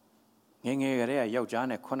ငယ်ကလေးကယောက်ျား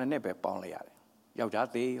နဲ့9နှစ်ပဲပေါင်းလိုက်ရတယ်ယောက်ျား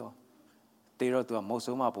သေးတော့သူကမုတ်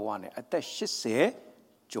ဆိုးမဘဝနဲ့အသက်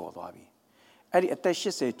80ကျော်သွားပြီအဲ့ဒီအသက်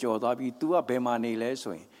80ကျော်သွားပြီ तू ကဘယ်မှာနေလဲ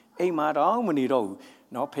ဆိုရင်အိမ်မှာတော့မနေတော့ဘူး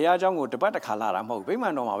เนาะဖះเจ้าကိုတပတ်တစ်ခါလာတာမဟုတ်ဘူးဗိမာ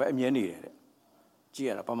န်တော်မှာပဲအမြဲနေတယ်တဲ့ကြည့်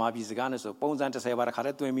ရတာဗမာပြည်စကားနဲ့ဆိုပုံစံ30ပါးတစ်ခါတ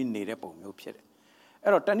ည်းတွင်းပြီးနေတဲ့ပုံမျိုးဖြစ်တယ်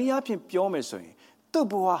အဲ့တော့တနည်းအားဖြင့်ပြောမယ်ဆိုရင်သူ့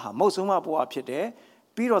ဘဝဟာမုတ်ဆိုးမဘဝဖြစ်တယ်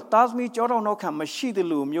ပြီးတော့သားသမီးကြောတော်နောက်ခံမရှိသ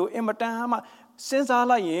လိုမျိုးအင်မတန်မှစဉ်းစား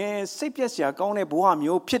လိုက်ရင်စိတ်ပြည့်စရာကောင်းတဲ့ဘဝ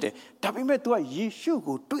မျိုးဖြစ်တယ်ဒါပေမဲ့ तू ကယေရှု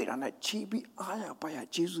ကိုတွေ့တာနဲ့ချီးပြီးအားရပါရ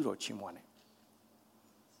ယေရှုတော်ချီးမွမ်းတယ်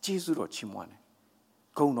ယေရှုတော်ချီးမွမ်းတယ်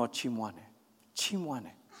ဂုဏ်တော်ချီးမွမ်းတယ်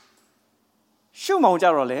ရှုမောင်ကြ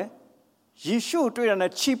တော့လေယေရှုတွေ့တာ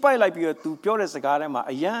နဲ့ချီပိုက်လိုက်ပြီးတော့ तू ပြောတဲ့စကားထဲမှာ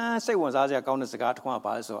အယမ်းစိတ်ဝင်စားစရာကောင်းတဲ့စကားတစ်ခုက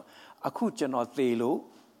ပါလဲဆိုတော့အခုကျွန်တော်သေလို့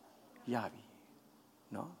ရပြီ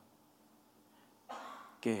နော်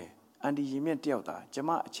ကဲအန်ဒီရင်မြင့်တယောက်သားကျမ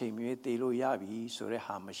အချိန်မြေသေလို့ရပြီဆိုတဲ့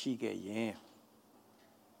ဟာမရှိခဲ့ရင်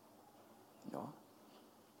နော်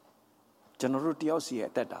ကျွန်တော်တို့တယောက်စီရဲ့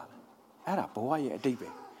အသက်တာအဲ့ဒါဘဝရဲ့အတိတ်ပဲ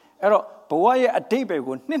အဲ့တော့ဘဝရဲ့အတိတ်ပဲ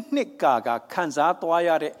ကိုနှစ်ကာခံစားသွားရ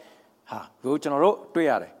တဲ့ဟာကိုကျွန်တော်တို့တွေ့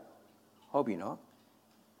ရတယ်ဟုတ်ပြီနော်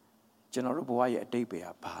ကျွန်တော်တို့ဘဝရဲ့အတိတ်ပဲက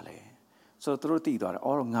ဘာလဲဆိုတော့သူတို့သိသွားတယ်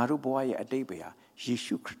အော်ငါတို့ဘဝရဲ့အတိတ်ပဲဟာယေ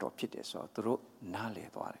ရှုခရစ်တော်ဖြစ်တယ်ဆိုတော့သူတို့နားလည်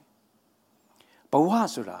သွားတယ်ဘဝ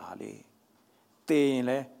ဆိုတာလေတည်ရင်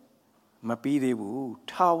လဲ Mapidebu,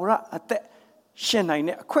 Tawra at that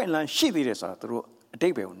Shenine, a quaintland shivers or through a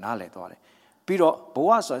debut, Nale Dore. Piro,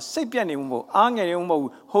 Boasa, Sapianimo,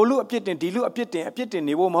 Anganimo, Holu a pit and Dilu a pit in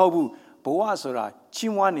Nivo Mobu, Boasora,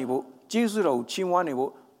 Chimwanibo, Jesuro,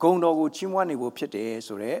 Chimwanibo, Gondo, Chimwanibo, Pite,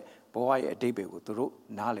 Sore, Boy a debut through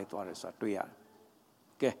Nale Dore, so 2 years.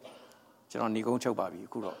 Okay, John Nigon Chobabi,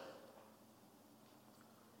 Kuro.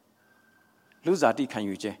 Luzati can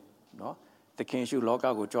you, no? The king should log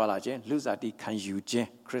out go Jolaje, Luzati can you,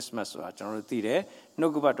 Christmas or General Tide,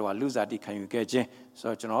 no go back to a Luzati can you get,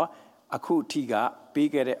 so General. Aku tiga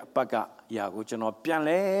bigere apaga yago jono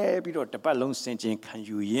pianle biro tepa long senjin kan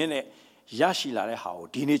yu yene yashi la le hao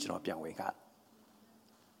dini jono pian we ka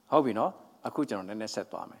hau bi no aku jono nene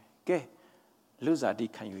set twa me ke luza di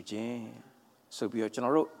kan yu jin so bi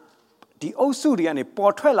jono ro di osu ri ane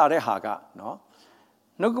paw thwet la de ha ka no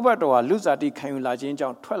nukubat to wa luza di kan yu la jin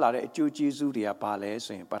jaung thwet la de achu jisu ri ya ba le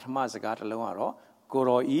so yin pathama saka ta long aro ko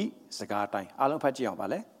ro yi saka tai along phat ji aung ba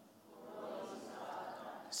le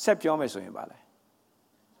Sep your meso in Valley.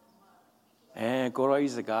 And Goro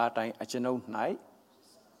is a guard, I know night.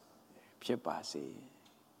 Pipasi.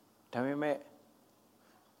 Tell me,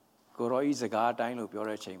 Goro is a guard, I know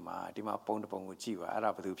your chamber, Dima Pond upon Uchiva,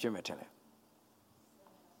 Arab to Pimetele.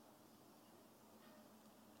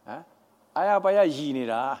 I have by a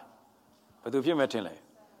genera, but to Pimetele.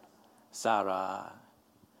 Sarah.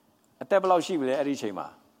 A table of sheep at each chamber.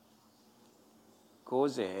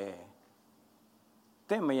 Goes there.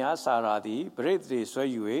 Maya Saradi, Bradley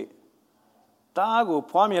Soyue, Tago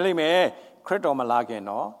Pomile me, Creto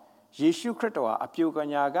Malageno, Yishu Creto, a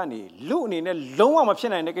Puganyagani, Luni, Loma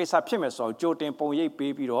Machina, and the case of Pimes or Jotin Poye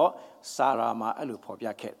baby or Sarah Ma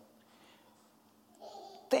Alupobiaket.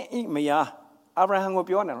 Then Maya, Abraham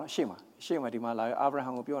Opion, Shema di Malay,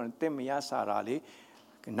 Abraham Opion, then Maya Sarali,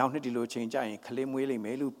 now need to change and claim Willie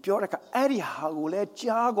Melu, Purica, Eddie Hagule,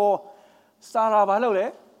 Jago, Sarah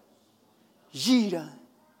Valole, Gira.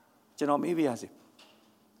 Maybe as it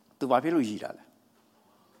to Bapilu Girala.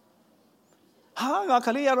 Ha,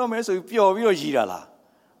 Kalia Romes, Pio Girala.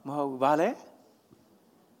 Mo Vale?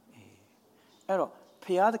 Ero,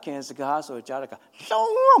 Piatacans, gas or Jaraca.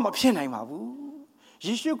 Long of Pianaimavu.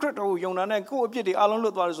 Yishu Creto Yona, go up the Alon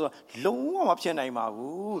Lutwas, long of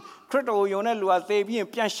Pianaimavu. Creto Yona, Lua, they be in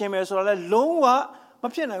Piachemes or lower,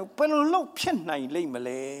 Mapiana, Pello Pianai,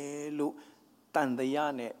 Lamele, Lu,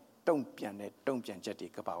 Tandayane. Don't pian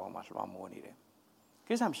jetty about much one morning.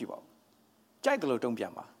 Guess I'm shibo. Jackalo don't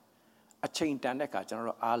piama. A chain tanaka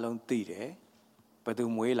general alone tide, but the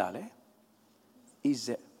muelale is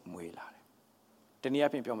it muelale. Then the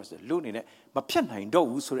appian piamas the lunin, but piana in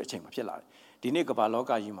do so a chain of pillar. The nicaba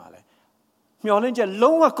loga yimale. Miolinja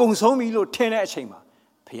lower goes home, you 10 at chamber.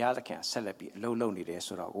 Piata can celebrate low lonely days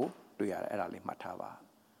so go to your early matava.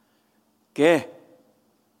 Gay.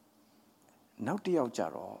 Now the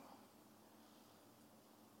jaro.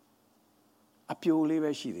 A purely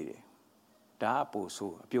veshide. Da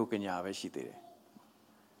poso, a pukanya veshide.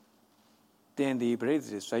 Then the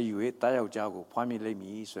braids say you ate Tayo Jago, Pamile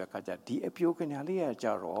me, so a caja, the apukanalia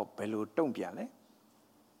jaro, bello don't piane.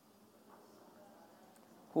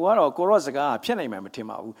 Who are Gorosaga, Piana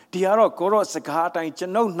Matima, Diaro Gorosaga, I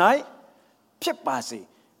no night, Pipasi.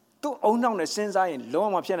 To own on the sense I in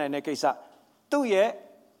Loma Piana Nekesa. 2 years,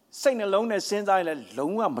 saying alone as sense I let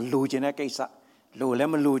Loma Malugina Kesa. Low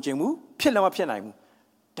lemon lujimu, Pilama Pianaimu.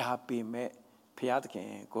 Dabi me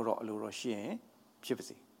Piatkin, Goro Luroshin,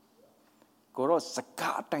 Pipasi. Goro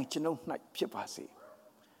Saka, Tanchino, night Pipasi.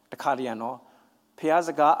 The Cardiano,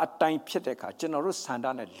 Piazzaga at time Pieteca, General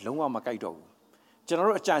Sandan at Loma Macaido.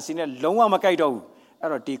 General Chancina, Loma Macaido.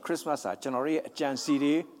 At a Christmas at General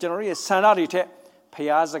Chancidi, General Sanarite,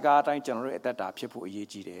 Piazzaga, time General at that Pipu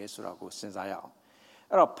Yigi, Surago, since I am.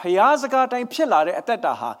 Piazzaga time Pilare at that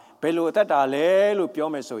ha, Bello at that ale,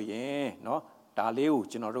 Piomeso ye, no, Daleu,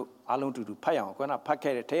 General Alon to do Paya, when a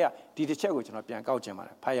packet did the check which not be a gauchema,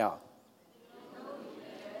 Paya.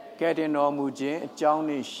 Getting no muje,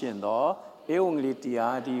 Johnny Shindo, Eungli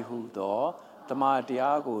Diadi Hudo,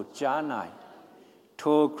 Tamadiago Janai,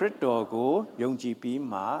 To Critogo, Yongji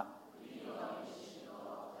Bima.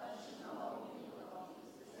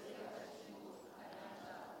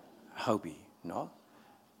 Hobby, no?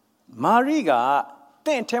 Mariga,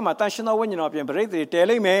 then Tema Tashino when you're being brave,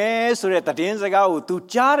 telling me so that the days ago to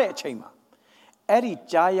Jare Chama. Eddie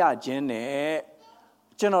Jaya Jene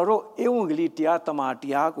General Eungli Tiatama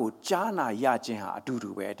Tiago, Jana Yajiha,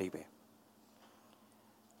 Dudu where they be.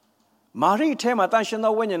 Marie Tema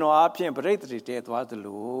Tashino when you're up and brave it was the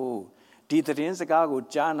low. Did the days ago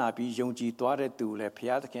Jana be Yonji Dware to Le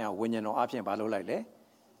Piatcan when you're up and Balolale?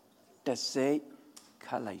 The say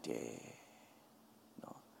Kalite.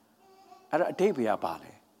 အဲ့ဒါအတိတ်ဘယ်ကပါ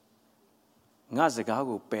လဲငါစကား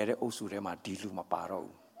ကိုပယ်တဲ့အုပ်စုထဲမှာဒီလူမပါတော့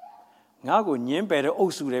ဘူးငါကိုညင်းပယ်တဲ့အု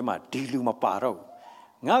ပ်စုထဲမှာဒီလူမပါတော့ဘူး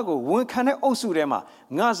ငါကိုဝန်ခံတဲ့အုပ်စုထဲမှာ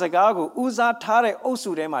ငါစကားကိုဦးစားထားတဲ့အုပ်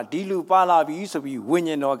စုထဲမှာဒီလူပါလာပြီဆိုပြီးဝိ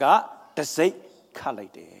ညာဉ်တော်ကတစိတ်ခတ်လို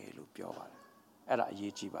က်တယ်လို့ပြောပါတယ်အဲ့ဒါအ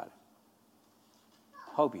ရေးကြီးပါတယ်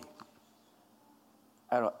ဟုတ်ပြီ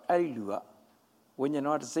အဲ့တော့အဲ့ဒီလူကဝိညာဉ်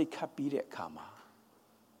တော်တစိတ်ခတ်ပြီးတဲ့အခါမှာ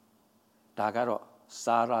ဒါကတော့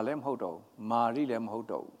စာရာလည်းမဟုတ်တော့ဘူးမာရိလည်းမဟုတ်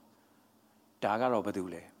တော့ဘူးဒါကတော့ဘာတူ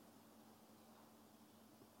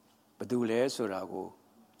လဲဆိုတာကို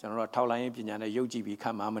ကျွန်တော်တို့ထောက်လိုင်းရေးပညာနဲ့ရုပ်ကြည့်ပြီးခ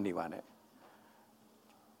န့်မှန်းမနေပါနဲ့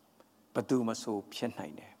ဘာတူမဆိုဖြစ်နို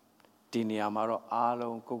င်တယ်ဒီနေရာမှာတော့အား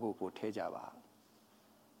လုံးကိုထဲကြပါ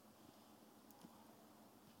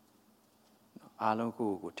အားလုံး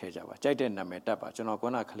ကိုထဲကြပါကြိုက်တဲ့နာမည်တက်ပါကျွန်တော်က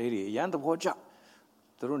ကလေးတွေအရန်သဘောကျ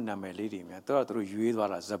သူတို့နာမည်လေးတွေများသူတို့ရွေးသွား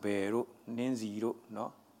တာဇပယ်တို့နင်းစီတို့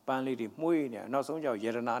နော်ပန်းလေးတွေမှုေးနေနောက်ဆုံးကြောက်ယေ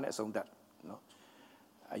ရနာနဲ့အဆုံးတတ်နော်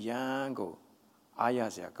အရန်ကိုအားရ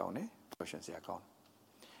စရာကောင်းတယ်ပျော်ရွှင်စရာကောင်းတယ်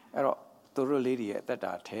အဲ့တော့သူတို့လေးတွေရဲ့အသက်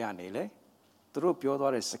တာထဲကနေလေသူတို့ပြော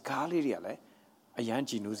သွားတဲ့စကားလေးတွေကလည်းအရန်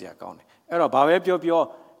ကြည်နူးစရာကောင်းတယ်အဲ့တော့ဘာပဲပြော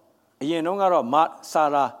အရင်တုန်းကတော့စာ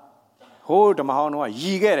ရာဟိုးဓမ္မဟောင်းတော့ရ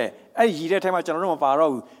ည်ခဲ့တယ်အဲ့ရည်တဲ့ထဲမှာကျွန်တော်တို့မပါ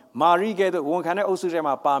တော့ဘူးမာရိကဲတို့ဝန်ခံတဲ့အုပ်စုထဲ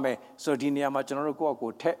မှာပါမယ်ဆိုဒီနေရာမှာကျွန်တော်တို့ကိုယ့်အ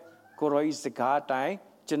ကိုထက်ကိုရောဤစကားတိုင်း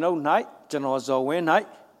ကျွန်ုပ်၌ကျွန်တော်ဇော်ဝင်း၌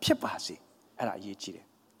ဖြစ်ပါစေအဲ့ဒါအရေးကြီးတယ်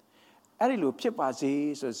အဲ့ဒီလိုဖြစ်ပါစေ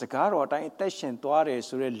ဆိုစကားတော်အတိုင်းအသက်ရှင်သွားတယ်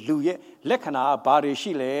ဆိုတဲ့လူရဲ့လက္ခဏာကဘာတွေ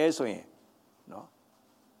ရှိလဲဆိုရင်နော်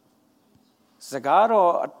စကား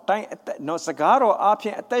တော်အတိုင်းနော်စကားတော်အပြ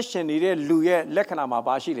င်အသက်ရှင်နေတဲ့လူရဲ့လက္ခဏာမှာ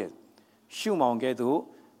ဘာရှိလဲရှုမောင်ကဲ့သို့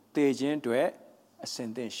တည်ခြင်းအတွက်အစဉ်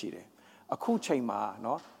သင့်ရှိတယ်အခုချိန်မှာ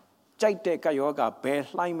နော်ကြိုက်တဲ့ကယောဂဘယ်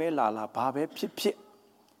လှိုင်းမဲလာဘာပဲဖြစ်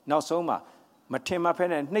နောက်ဆုံးမှာမထင်မှတ်ဖဲ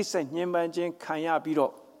နဲ့နှိပ်စက်ညှဉ်းပန်းခြင်းခံရပြီး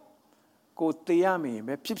တော့ကိုတေးရမယ်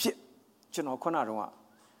ပဲဖြစ်ကျွန်တော်ခုနတော့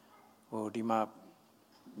ဟိုဒီမှာ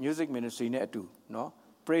music ministry နဲ့အတူနော်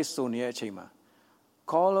praise ဆိုနေတဲ့အချိန်မှာ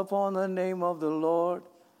call upon the name of the Lord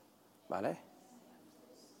ဗါလဲ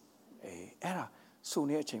အဲ့ဒါဆို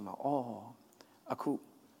နေတဲ့အချိန်မှာအခု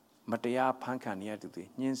မတရားဖန်ခံနေရတဲ့သူတွေ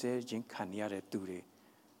ညှင်းဆဲခြင်းခံနေရတဲ့သူတွေ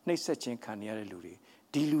နှိပ်စက်ခြင်းခံနေရတဲ့လူတွေ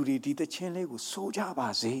ဒီလူတွေဒီသချင်းလေးကိုစိုးကြပါ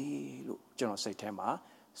စေလို့ကျွန်တော်စိတ်ထဲမှာ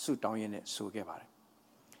ဆုတောင်းရင်းနဲ့ဆိုခဲ့ပါတယ်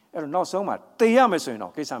အဲ့တော့နောက်ဆုံးမှာတေရမယ်ဆိုရင်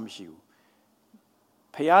တော့ကိစ္စမရှိဘူး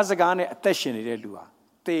ဖျားစကားနဲ့အသက်ရှင်နေတဲ့လူဟာ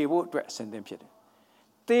တေဖို့အတွက်အစဉ်သင့်ဖြစ်တယ်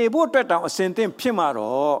တေဖို့အတွက်တောင်အစဉ်သင့်ဖြစ်မှာ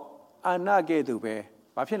တော့အာနာကဲ့သို့ပဲ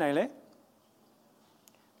ဘာဖြစ်နိုင်လဲ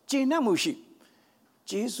ကျေနပ်မှုရှိ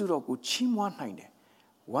ဂျေဇုတော်ကိုချီးမွမ်းနိုင်တယ်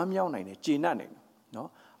ဝမ်းမြောက်နိုင်တယ်ကျေနပ်နိုင်တယ်နော်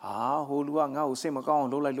ဟိုလူကငါ့ကိုစိတ်မကောင်းအော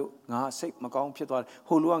င်လုပ်လိုက်လို့ငါစိတ်မကောင်းဖြစ်သွားတယ်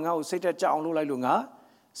ဟိုလူကငါ့ကိုစိတ်တက်ကြအောင်လုပ်လိုက်လို့ငါ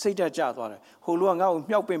စိတ်တက်ကြသွားတယ်ဟိုလူကငါ့ကို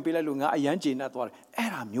မြှောက်ပင်ပေးလိုက်လို့ငါအယမ်းကျေနပ်သွားတယ်အဲ့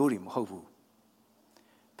ဒါမျိုးတွေမဟုတ်ဘူး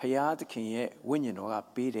ဖျားသခင်ရဲ့ဝိညာဉ်တော်က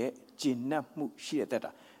ပေးတဲ့ကျေနပ်မှုရှိတဲ့သက်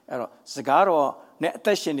တာအဲ့တော့စကားတော်နဲ့အသ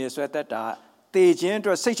က်ရှင်နေဆွဲသက်တာတေခြင်းအ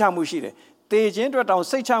တွက်စိတ်ချမှုရှိတယ်တေခြင်းအတွက်တောင်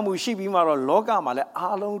စိတ်ချမှုရှိပြီးမှတော့လောကမှာလည်း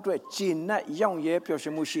အားလုံးအတွက်ကျေနပ်ရောင့်ရဲပျော်ရွှ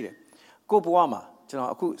င်မှုရှိတယ်ကိုယ့်ဘဝမှာကျွန်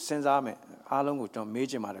တော်အခုစဉ်းစားမယ်အားလုံးကိုကျွန်တော်မေး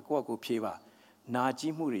ချင်ပါတယ်ကိုယ့်အကူဖြေပါနာကျ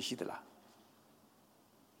င်မှုတွေရှိသလား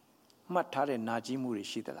မှတ်ထားတဲ့နာကျင်မှုတွေ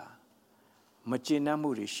ရှိသလားမကျေနပ်မှု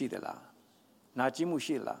တွေရှိသလားနာကျင်မှု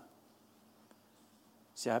ရှိသလား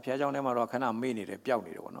ဆရာဖျားเจ้าထဲမှာတော့ခဏမေ့နေတယ်ပျောက်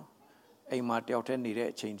နေတယ်ပေါ့နော်အိမ်မှာတယောက်တည်းနေတဲ့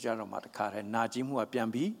အချိန်ကြတော့မှတခါတည်းနာကျင်မှုကပြန်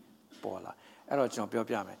ပြီးပေါ်လာအဲ့တော့ကျွန်တော်ပြော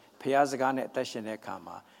ပြမယ်ဖျားစကားနဲ့အသက်ရှင်တဲ့အခါ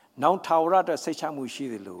မှာနောင်ထာဝရအတွက်စိတ်ချမှုရှိ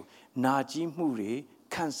တယ်လို့နာကျင်မှုတွေ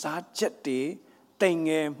ခံစားချက်တွေတိမ်င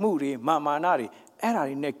ယ်မှုတွေမာနတွေအဲ့ဒါ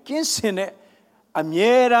တွေနဲ့ကင်းစင်တဲ့အ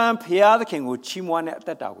မြဲတမ်းဖျားသခင်ကိုချီးမွမ်းတဲ့အသ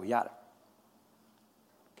က်တာကိုရတယ်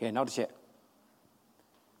ကဲနောက်တစ်ချက်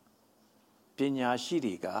ပညာရှိ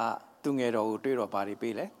တွေကသူငယ်တော်ကိုတွေ့တော့ဘာတွေ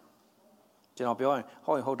ပေးလဲကျွန်တော်ပြောရင်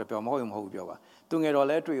ဟုတ်တယ်ပြောမဟုတ်ရင်မဟုတ်ဘူးပြောပါသူငယ်တော်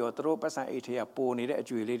လဲတွေ့ရောသူတို့ပတ်စံအိတ်ထဲကပိုနေတဲ့အ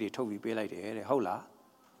ကြွေလေးတွေထုတ်ပြီးပေးလိုက်တယ်တဲ့ဟုတ်လား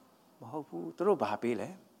မဟုတ်ဘူးသူတို့ဘာပေးလဲ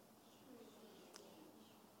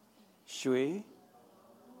ရွှေ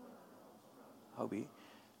ဟုတ်ပြီ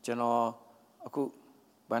ကျွန်တော်အခု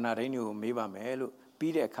ဘန္နာဒိန်းကိုမေးပါမယ်လို့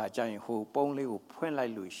ပြီးတဲ့အခါကျရင်ဟိုပုံးလေးကိုဖွင့်လို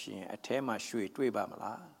က်လို့ရှိရင်အထဲမှာရွှေတွေ့ပါမ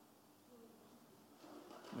လား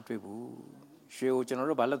မတွေ့ဘူးရွှေကိုကျွန်တော်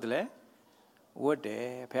တို့ဘာလုပ်တယ်လဲဝတ်တယ်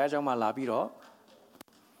ဖះเจ้าမှာလာပြီးတော့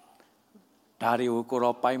ဒါတွေကိုကို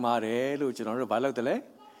ရောပိုင်ပါတယ်လို့ကျွန်တော်တို့ဘာလုပ်တယ်လဲ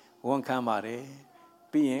ဝန်ခံပါတယ်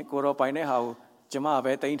ပြီးရင်ကိုရောပိုင်တဲ့ဟာကိုကျမ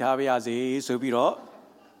ပဲတင်ထားပါရစေဆိုပြီးတော့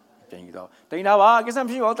ပြန်ယူတော့တင်ထားပါကိစ္စမ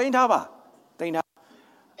ရှိပါဘူးတင်ထားပါတင်ထား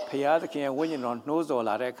ဖះသခင်ရဲ့ဝိညာဉ်တော်နှိုးဆော်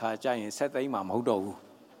လာတဲ့အခါကျရင်ဆက်သိမ်းမှာမဟုတ်တော့ဘူး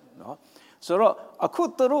เนาะဆိုတော့အခု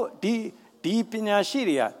သူတို့ဒီပညာရှိ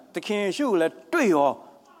တွေကသခင်ယေရှုကိုလည်းတွေ့ရော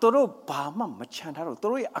Toro Bama Machantaro,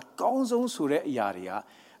 Tori a Gonzon Sure Yaria,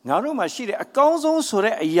 Naruma Shire, a Gonzon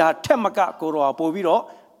Sure Ya Temaka Koro Poviro,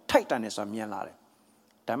 Titanus of Mianare.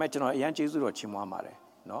 Dimensional Yanchizu or Chimamare,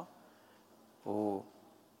 no? Oh,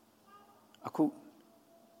 Aku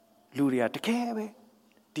Luria Tekebe,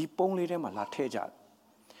 deep only them a lateja.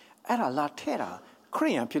 Era latera,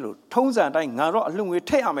 Korean pillow, tones and dying, Naro, Lungi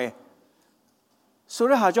Teame.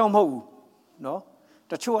 Sura Hajom Ho, no?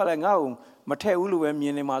 The Chua Langao, Mate Ulu and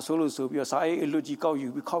Minima Solo Subio, Sai Illogical,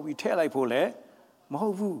 you become we tell like Pole,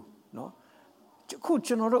 Mohu, no? Could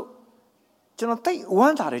General take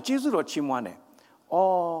one that a Jesus or Chimwane.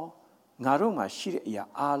 Oh, Naruma Shiri ya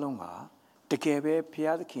Alonga, the Kebe,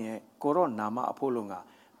 Piadkin, Coron Nama Apolonga,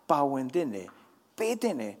 Pawendene,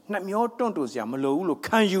 Petene, Namio Tontos Yamalo,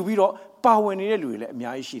 can you be Pawen let me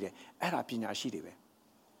I shire, Arapina Shiribe.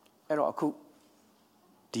 Ero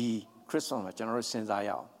the Christian general sins I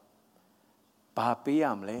out.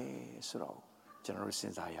 Papiam le soro, general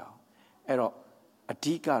sins I out. Ero a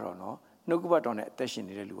ticaro no, no go on a teshin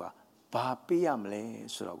in the lua. Papiam le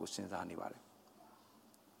soro sins anybody.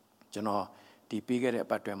 General, the bigger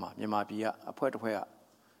patema, Yamapia, a poet where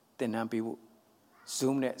the Nampi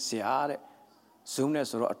zoom net, seare, zoom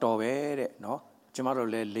net or a tovere, no, Jamaro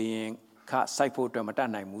le laying. Saipo to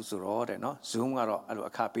Matana Musuro, no, Zoom or a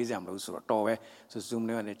capizam Musuro, Tove, so Zoom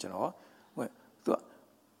never nature.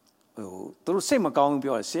 Through same account,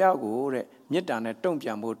 your Siago, Yetan,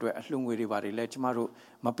 Tompiamo to a lung with everybody, let Maru,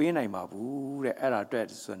 Mapina Mabu, the era dread,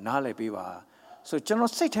 so Nale Piva. So General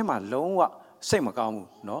set him alone, same account,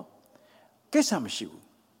 no? Get some shoe.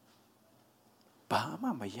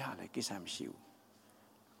 Bama Mayale, get some shoe.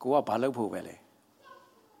 Go up Palopo Valley.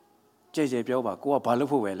 JJ Pioba, go up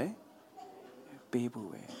Palopo Valley.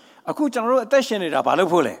 Babu, a good general attention in a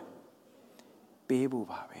balapole. Babu,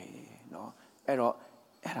 no, era,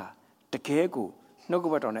 the kegu, no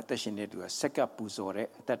go on attention to a second pusore,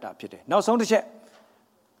 that up today. Now, so to check.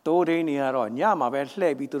 Tore near on Yama, where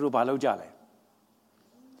slay be to Rubalo Jale.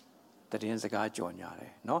 That is a guy John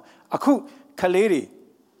Yare, no? A cook, Kaleri,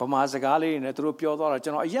 Pamazagali, and a true pure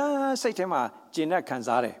general, ya, say to ma, Gina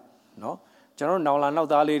Kanzare, no? General Nolan, no,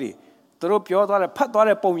 that lady. Through pure daughter, pat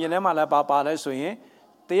daughter, Pominema, la Baba, so ye,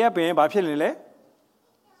 they have been by Pilile.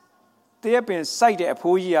 They have been cited a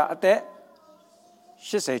poor year at that.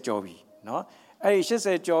 She said, Joby, no? I she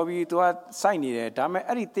said, Joby to a sign it, damn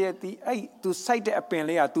it, to cite a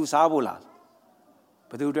penley at two sabula.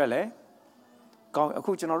 But do dele? Come a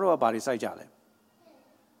coach in a row about his Sajale.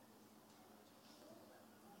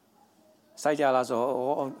 Sajala,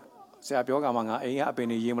 so. Se abbiamo manga e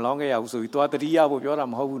appena yim longa so to atria bo pyo da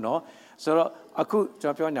ma hobu no so ro akuကျွ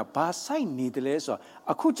န်တော်ပြောနေတာဘာ site နေတယ်လဲဆိုတော့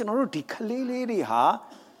အခုကျွန်တော်တို့ဒီခလေးလေးတွေဟာ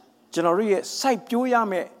ကျွန်တော်တို့ရဲ့ site ပြိုးရ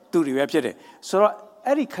မယ့်သူတွေပဲဖြစ်တယ်ဆိုတော့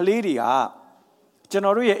အဲ့ဒီခလေးတွေကကျွန်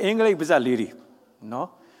တော်တို့ရဲ့အင်္ဂလိပ်ပါဇက်လေးတွေနော်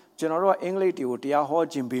ကျွန်တော်တို့ကအင်္ဂလိပ်တွေကိုတရားဟော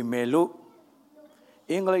ခြင်းပေးမယ်လို့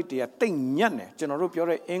အင်္ဂလိပ်တွေကတိတ်ညံ့တယ်ကျွန်တော်တို့ပြော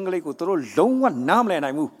တဲ့အင်္ဂလိပ်ကိုသူတို့လုံးဝနားမလည်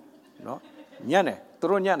နိုင်ဘူးနော်ညံ့တယ်သူ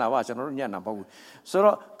တို့ညံ့တာပါကျွန်တော်တို့ညံ့တာမဟုတ်ဘူးဆို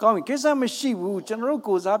တော့ကောင်းပြီကိစ္စမရှိဘူးကျွန်တော်တို့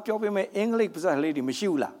ကိုစားပြောပေးမယ်အင်္ဂလိပ်ပါဇက်လေးတွေမရှိ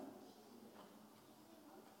ဘူးလား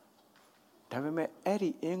ဒါပေမဲ့အဲ့ဒီ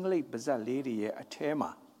အင်္ဂလိပ်ပါဇက်လေးတွေရဲ့အထဲမှာ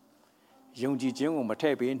ယုံကြည်ခြင်းကိုမထ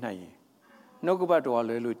ည့်ပေးနိုင်ရင်နှုတ်ကပတ်တော်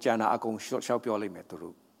လဲလို့ကျန်တာအကုန်ရှောက်ပြောလိုက်မယ်သူ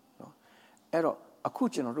တို့နော်အဲ့တော့အခု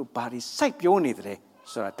ကျွန်တော်တို့ဘာတွေစိုက်ပြောနေတယ်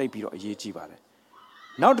ဆိုတာတိတ်ပြီးတော့အရေးကြီးပါတယ်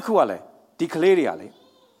နောက်တစ်ခုကလည်းဒီကလေးတွေကလေ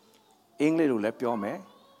အင်္ဂလိပ်လိုလည်းပြောမယ်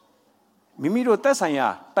မိမိတို့သက်ဆိုင်ရာ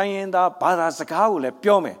တိုင်းရင်းသားဘာသာစကားကိုလည်း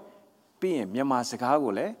ပြောမယ်ပြီးရင်မြန်မာစကား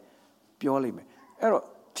ကိုလည်းပြောလိမ့်မယ်အဲ့တော့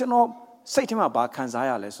ကျွန်တော်စိတ်ထဲမှာဘာခံစား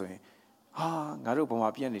ရလဲဆိုရင်ဟာငါတို့ဗမာ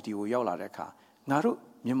ပြည်ကနေဒီကိုရောက်လာတဲ့အခါငါတို့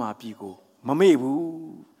မြန်မာပြည်ကိုမမေ့ဘူး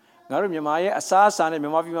ငါတို့မြန်မာရဲ့အစားအစာနဲ့မြ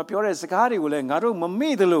န်မာပြည်မှာပြောတဲ့စကားတွေကိုလည်းငါတို့မ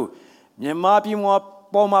မေ့သလိုမြန်မာပြည်မှာ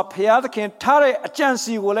ပေါ်မှာဖျားသခင်ထားတဲ့အကြံ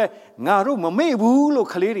စီကိုလည်းငါတို့မမေ့ဘူးလို့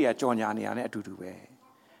ကလေးတွေကကြော်ညာနေရတယ်အတူတူပဲ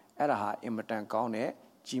အဲ့ဒါဟာအင်မတန်ကောင်းတဲ့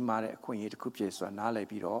ကြီးမားတဲ့အခွင့်အရေးတစ်ခုဖြစ်ဆိုတာနားလည်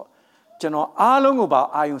ပြီးတော့ကျွန်တော်အားလုံးကိုပါ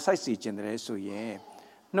အာယုံစိုက်စီခြင်းတယ်ဆိုရင်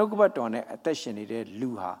နှုတ်ကပတ်တော်နဲ့အသက်ရှင်နေတဲ့လူ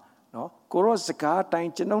ဟာနော်ကိုရောစကားတို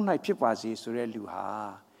င်းကျွန်ုပ်၌ဖြစ်ပါစေဆိုတဲ့လူဟာ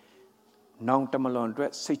နောင်တမလွန်အတွ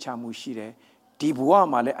က်စိတ်ချမှုရှိတယ်ဒီဘဝ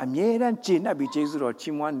မှာလည်းအမြဲတမ်းကျေနပ်ပြီးကျေးဇူးတော်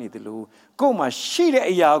ချီးမွမ်းနေတယ်လို့ကိုယ်မှာရှိတဲ့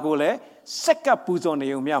အရာကိုလည်းစက္ကပ်ပူဇော်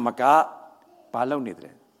နေုံမျှမကဘာလုပ်နေတ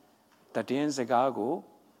ယ်တည်င်းစကားကို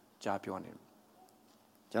ကြားပြောနေတယ်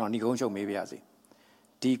ကျွန်တော်ညီကုန်းချုပ်မေးပြရစီ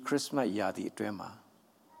ဒီခရစ်စမတ်ရာသီအတွင်းမှာ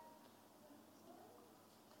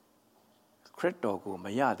ခရစ်တော်ကိုမ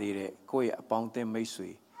ရသေးတဲ့ကိုယ့်ရဲ့အပေါင်းအသင်းမိတ်ဆွေ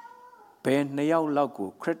ဘယ်နှစ်ယောက်လောက်ကို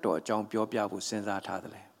ခရစ်တော်အကြောင်းပြောပြဖို့စဉ်းစားထားသ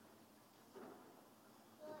လဲ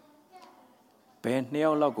ဘယ်နှစ်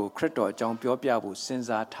ယောက်လောက်ကိုခရစ်တော်အကြောင်းပြောပြဖို့စဉ်း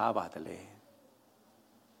စားထားပါသလဲ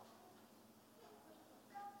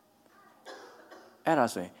အဲ့ဒါ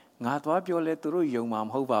ဆိုရင်ငါသွားပြောလဲသူတို့ယုံမှာမ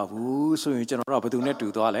ဟုတ်ပါဘူးဆိုရင်ကျွန်တော်တို့ကဘယ်သူနဲ့တူ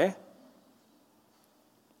သွားလဲ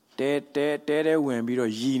တဲဝင်ပြီး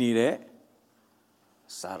တော့ရည်နေတဲ့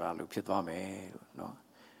စာရာလို့ဖြစ်သွားမယ်လို့နော်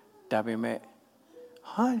ဒါပေမဲ့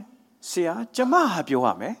ဟာဆရာကျမဟာပြောရ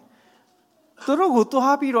မယ်သူတို့ကို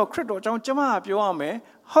သွားပြီးတော့ခရစ်တော်အကြောင်းကျမဟာပြောရမယ်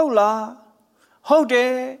ဟုတ်လားဟုတ်တ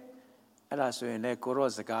ယ်အဲ့ဒါဆိုရင်လေကို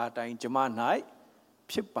ရော့စကားအတိုင်းကျမ၌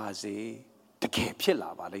ဖြစ်ပါစေတကယ်ဖြစ်လာ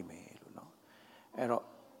ပါလိမ့်မယ်လို့နော်အဲ့တော့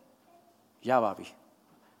ရပါပြီ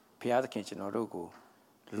ဘုရားသခင်ကျွန်တော်တို့ကို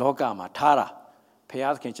လောကမှာထားတာဘု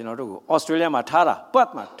ရားသခင်ကျွန်တော်တို့ကိုဩစတြေးလျမှာထားတာပ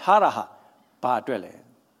တ်မှာထားတာဟာဘာအတွက်လဲ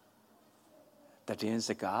တည်င်းစ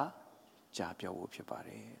ကားကြားပြောဖို့ဖြစ်ပါတ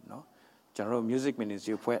ယ်နော်ကျွန်တော်တို့ music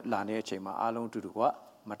ministry ဖွဲ့လာနေတဲ့အချိန်မှာအားလုံးအတူတူက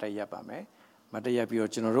မတည့်ရပါမယ်မတည့်ရပြီး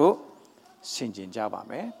တော့ကျွန်တော်တို့ဆင်ခြင်ကြပါ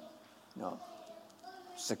မယ်နော်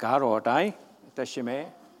စကားတော်အတိုင်းအသက်ရှင်မယ်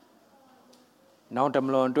နောက်တမ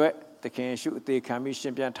လွန်အတွက်သခင်ယေရှုအသေးခံပြီးရှ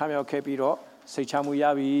င်ပြန်ထမြောက်ခဲ့ပြီးတော့စိတ်ချမှုရ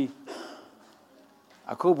ပြီ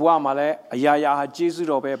အခုဘဝမှာလည်းအရာရာဟာကျေးဇူး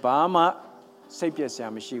တော်ပဲဘာမှစိတ်ပြည့်စရာ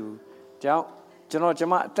မရှိဘူးကြောင့်ကျ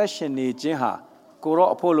မအသက်ရှင်နေခြင်းဟာကိုရော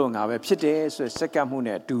အဖို့လိုငါပဲဖြစ်တယ်ဆိုစက္ကန့်မှု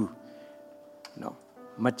နဲ့အတူနော်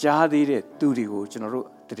မကြားသေးတဲ့သူတွေကိုကျွန်တော်တို့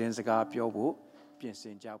တည်င်းစကားပြောဖို့ပြင်ဆ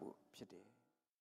င်ကြဖို့ဖြစ်တယ်